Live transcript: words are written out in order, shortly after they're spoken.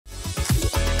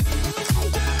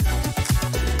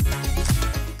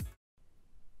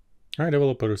Hi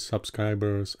developers,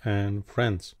 subscribers and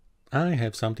friends. I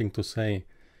have something to say.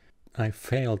 I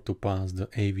failed to pass the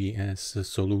AWS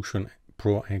Solution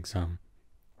Pro exam.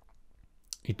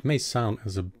 It may sound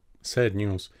as a sad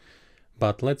news,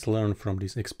 but let's learn from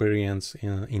this experience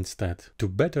instead. To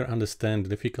better understand the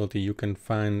difficulty, you can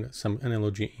find some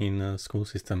analogy in a school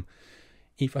system.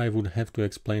 If I would have to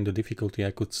explain the difficulty,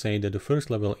 I could say that the first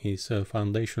level is a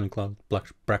foundation cloud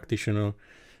practitioner,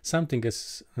 something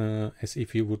as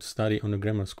if you would study on a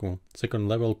grammar school. Second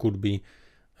level could be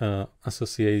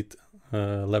associate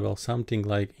level, something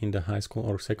like in the high school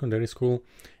or secondary school.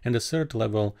 And the third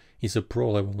level is a pro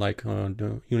level, like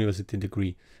the university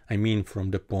degree. I mean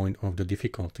from the point of the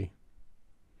difficulty.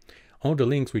 All the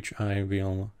links which I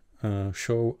will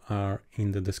show are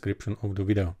in the description of the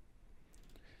video.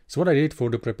 So what I did for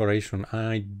the preparation,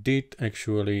 I did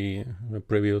actually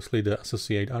previously the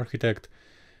associate architect,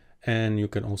 and you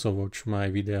can also watch my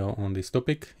video on this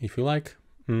topic if you like.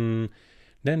 Then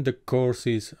the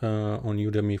courses on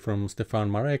Udemy from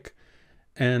Stefan Marek,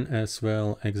 and as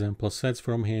well example sets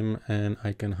from him, and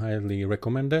I can highly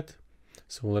recommend that.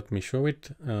 So let me show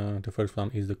it. The first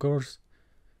one is the course,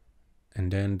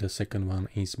 and then the second one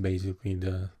is basically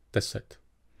the test set.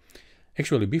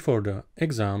 Actually, before the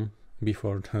exam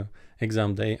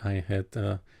day, I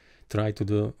had tried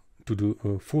to do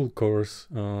a full course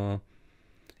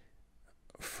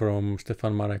from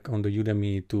Stefan Marek on the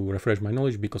Udemy to refresh my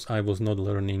knowledge, because I was not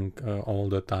learning all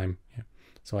the time. Yeah.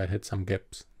 So I had some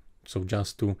gaps. So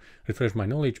just to refresh my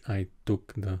knowledge, I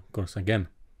took the course again.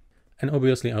 And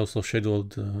obviously I also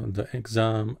scheduled the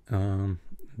exam.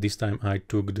 This time I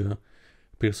took the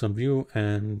Pearson VUE,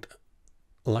 and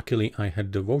luckily I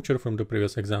had the voucher from the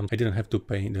previous exam. I didn't have to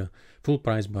pay the full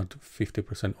price, but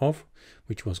 50% off,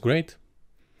 which was great.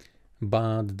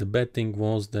 But the bad thing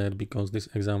was that because this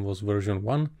exam was version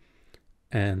 1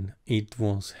 and it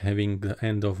was having the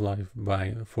end of life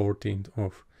by 14th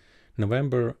of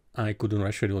November, I couldn't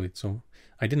reschedule it. So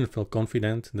I didn't feel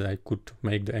confident that I could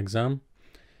make the exam,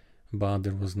 but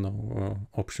there was no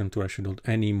option to reschedule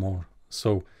anymore.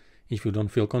 So if you don't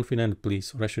feel confident,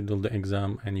 please reschedule the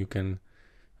exam, and you can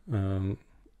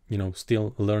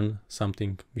still learn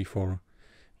something before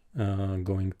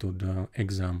going to the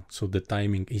exam. So the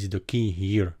timing is the key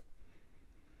here.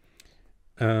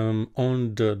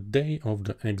 On the day of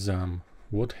the exam,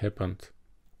 what happened?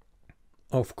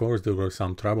 Of course, there were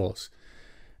some troubles.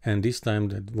 And this time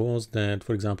that was that,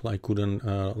 for example, I couldn't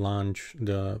launch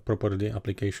the property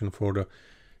application for the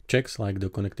checks, like the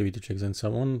connectivity checks and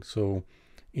so on. So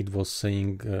it was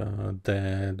saying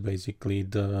that basically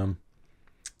the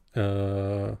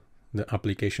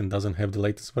application doesn't have the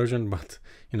latest version, but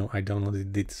I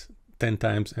downloaded it 10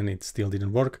 times and it still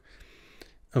didn't work.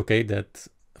 Okay, that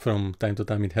from time to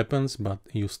time it happens, but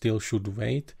you still should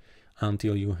wait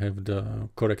until you have the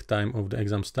correct time of the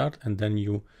exam start, and then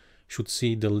you should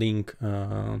see the link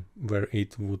where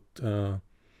it would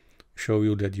show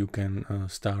you that you can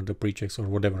start the pre-checks or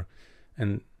whatever,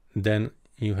 and then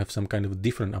you have some kind of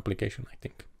different application, I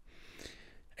think.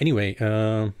 Anyway,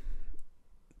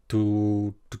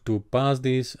 to pass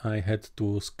this, I had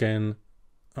to scan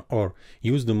or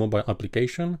use the mobile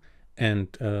application,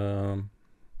 and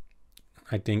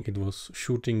I think it was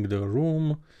shooting the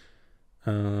room,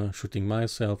 shooting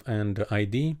myself and the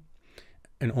ID.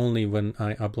 And only when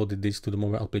I uploaded this to the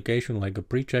mobile application, like a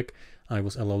pre-check, I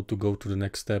was allowed to go to the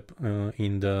next step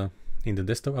in the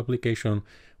desktop application,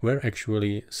 where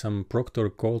actually some proctor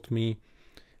called me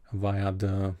via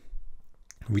the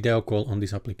video call on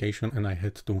this application, and I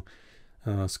had to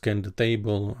scan the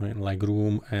table, like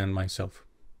room and myself,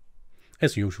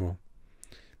 as usual.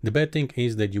 The bad thing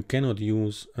is that you cannot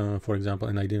use, for example,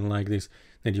 and I didn't like this,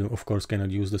 that you of course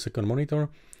cannot use the second monitor.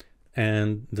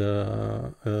 And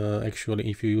actually,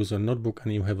 if you use a notebook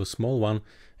and you have a small one,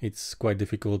 it's quite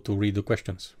difficult to read the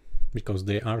questions, because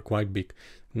they are quite big.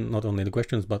 Not only the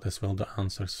questions, but as well the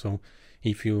answers. So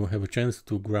if you have a chance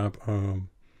to grab a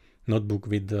notebook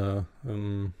with the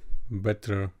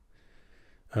better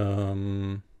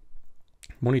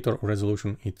monitor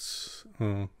resolution, it's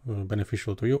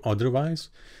beneficial to you. Otherwise,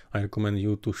 I recommend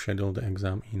you to schedule the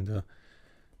exam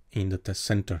in the test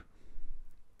center.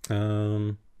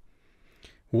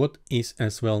 What is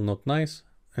as well not nice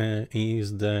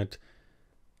is that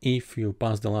if you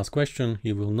pass the last question,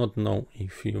 you will not know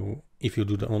if you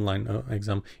do the online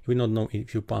exam, you will not know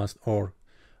if you passed or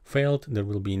failed. There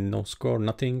will be no score,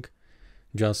 nothing,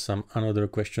 just some another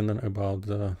question about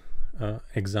the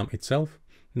exam itself,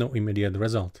 no immediate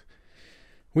result,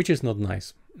 which is not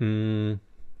nice. And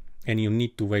you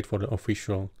need to wait for the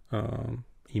official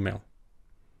email.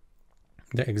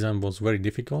 The exam was very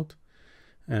difficult.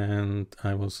 and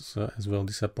I was as well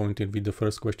disappointed with the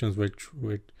first questions, which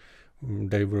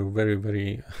they were very,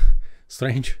 very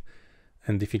strange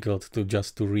and difficult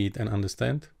to read and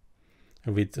understand.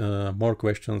 With more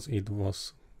questions, it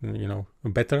was, you know,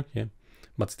 better, yeah,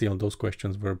 but still those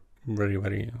questions were very,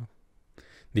 very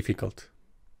difficult.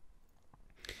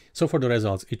 So for the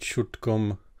results, it should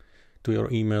come to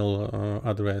your email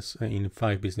address in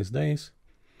 5 business days.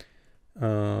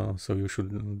 So you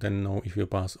should then know if you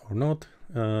pass or not.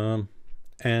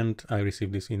 And I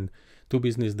received this in 2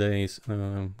 business days.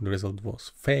 The result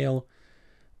was fail,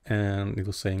 and it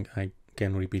was saying I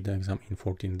can repeat the exam in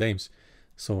 14 days.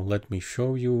 So let me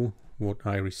show you what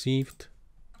I received.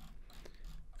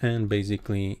 And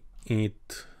basically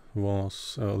it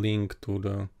was a link to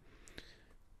the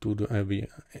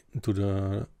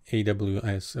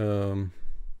AWS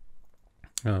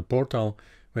portal,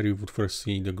 where you would first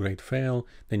see the grade fail,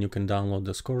 then you can download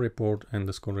the score report, and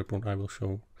the score report I will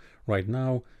show right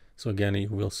now. So again, you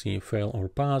will see fail or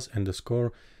pass and the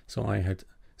score. So I had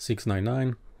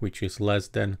 699, which is less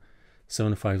than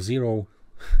 750,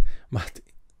 but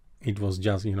it was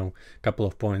just, you know, a couple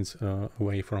of points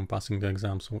away from passing the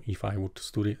exam. So if I would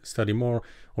study more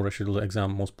or reschedule the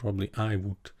exam, most probably I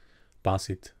would pass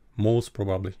it. Most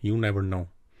probably, you never know.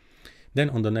 Then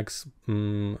on the next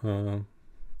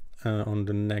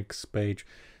page,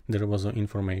 there was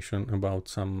information about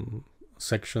some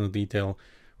section detail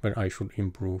where I should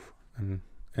improve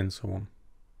and so on.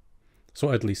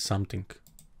 So at least something.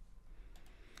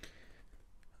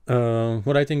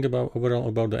 What I think overall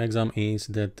about the exam is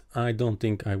that I don't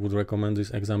think I would recommend this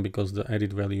exam because the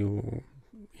added value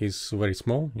is very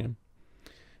small. Yeah.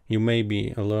 You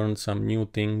maybe learn some new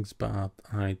things, but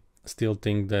I still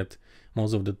think that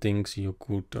most of the things you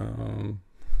could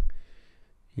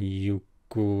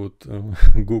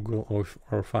Google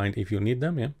or find if you need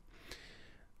them. Yeah.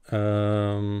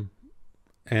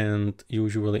 And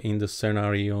usually in the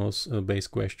scenarios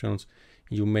based questions,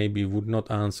 you maybe would not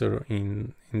answer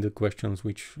in the questions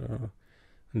which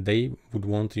they would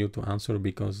want you to answer,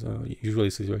 because usually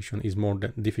the situation is more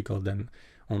difficult than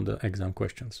on the exam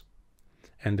questions.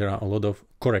 And there are a lot of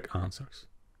correct answers,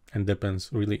 and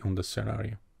depends really on the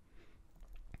scenario.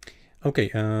 Okay,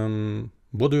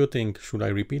 what do you think? Should I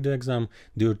repeat the exam?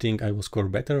 Do you think I will score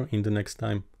better in the next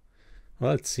time?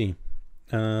 Well, let's see.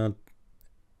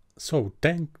 So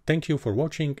thank you for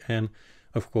watching, and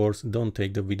of course don't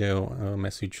take the video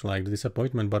message like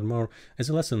disappointment, but more as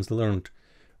lessons learned,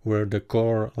 where the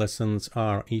core lessons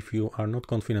are: if you are not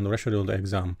confident, reschedule the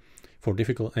exam. For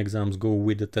difficult exams, go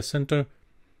with the test center.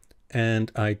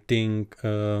 And I think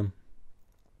that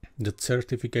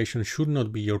certification should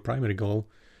not be your primary goal,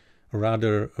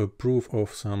 rather a proof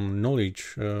of some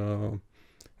knowledge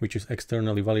which is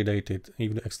externally validated.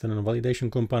 If the external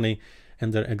validation company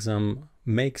and their exam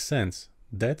makes sense,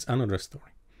 that's another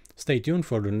story. Stay tuned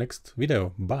for the next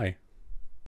video. Bye.